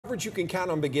Coverage you can count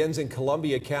on begins in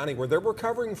Columbia County, where they're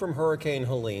recovering from Hurricane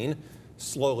Helene,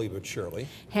 slowly but surely.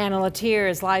 Hannah Latier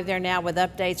is live there now with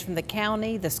updates from the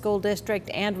county, the school district,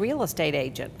 and real estate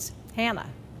agents. Hannah.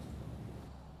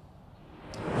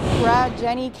 Brad,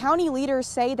 Jenny, county leaders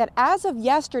say that as of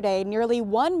yesterday, nearly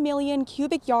 1 million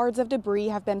cubic yards of debris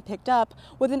have been picked up,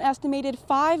 with an estimated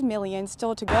 5 million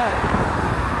still to go.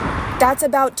 That's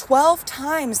about 12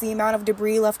 times the amount of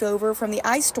debris left over from the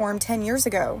ice storm 10 years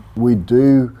ago. We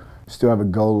do still have a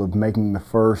goal of making the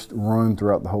first run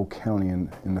throughout the whole county in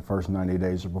the first 90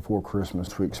 days or before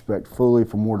Christmas. We expect fully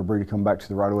for more debris to come back to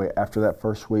the right of way after that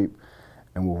first sweep,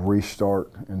 and we'll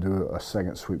restart and do a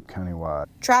second sweep countywide.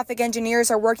 Traffic engineers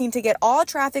are working to get all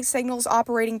traffic signals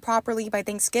operating properly by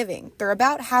Thanksgiving. They're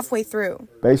about halfway through.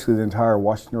 Basically, the entire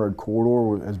Washington Road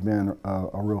corridor has been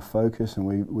a real focus, and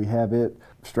we have it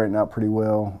straightened out pretty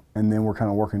well. And then we're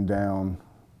kind of working down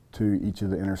to each of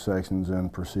the intersections in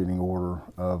proceeding order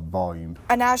of volume.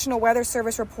 A National Weather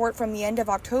Service report from the end of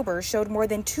October showed more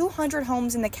than 200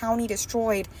 homes in the county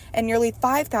destroyed and nearly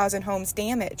 5,000 homes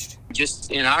damaged.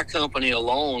 Just in our company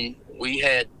alone, we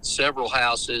had several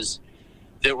houses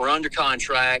that were under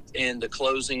contract and the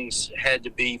closings had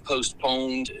to be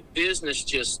postponed. Business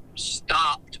just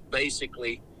stopped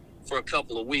basically for a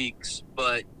couple of weeks,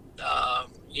 but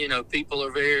you know, people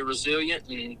are very resilient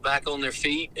and back on their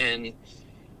feet, and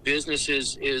business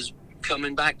is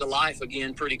coming back to life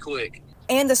again pretty quick.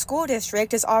 And the school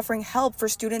district is offering help for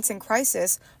students in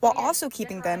crisis while also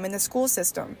keeping them in the school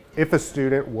system. If a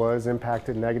student was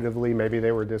impacted negatively, maybe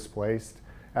they were displaced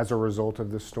as a result of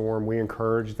the storm, we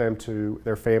encourage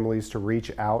their families to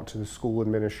reach out to the school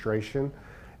administration,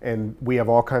 and we have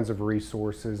all kinds of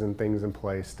resources and things in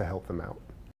place to help them out.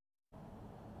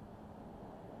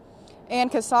 And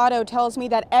Casado tells me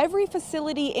that every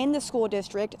facility in the school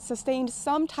district sustained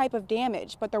some type of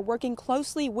damage, but they're working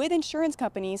closely with insurance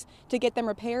companies to get them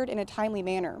repaired in a timely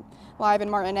manner. Live in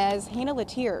Martinez, Hannah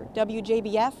Latier,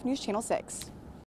 WJBF News Channel 6.